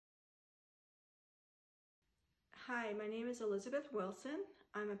Hi, my name is Elizabeth Wilson.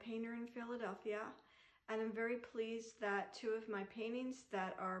 I'm a painter in Philadelphia, and I'm very pleased that two of my paintings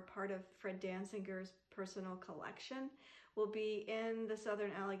that are part of Fred Danzinger's personal collection will be in the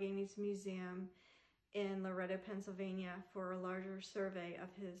Southern Alleghenies Museum in Loretto, Pennsylvania for a larger survey of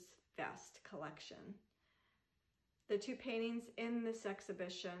his vast collection. The two paintings in this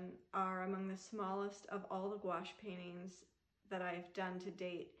exhibition are among the smallest of all the gouache paintings that I've done to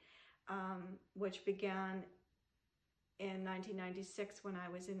date, which began in 1996 when I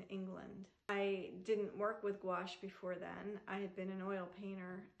was in England. I didn't work with gouache before then. I had been an oil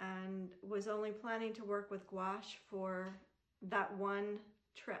painter and was only planning to work with gouache for that one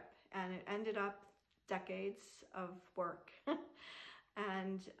trip, and it ended up decades of work.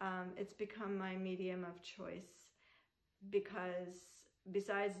 And it's become my medium of choice because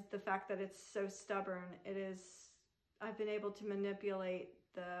besides the fact that it's so stubborn, I've been able to manipulate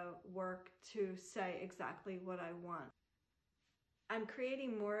the work to say exactly what I want. I'm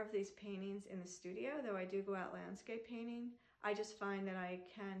creating more of these paintings in the studio, though I do go out landscape painting. I just find that I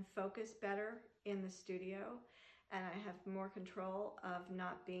can focus better in the studio and I have more control of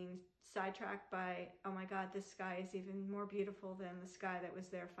not being sidetracked by, oh my God, this sky is even more beautiful than the sky that was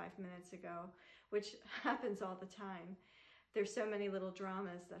there 5 minutes ago, which happens all the time. There's so many little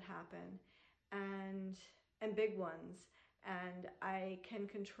dramas that happen and big ones, and I can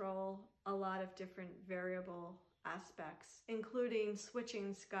control a lot of different variable aspects, including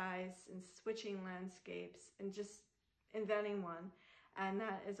switching skies and switching landscapes and just inventing one. And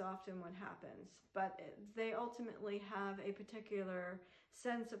that is often what happens. But they ultimately have a particular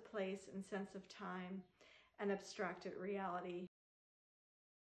sense of place and sense of time and abstracted reality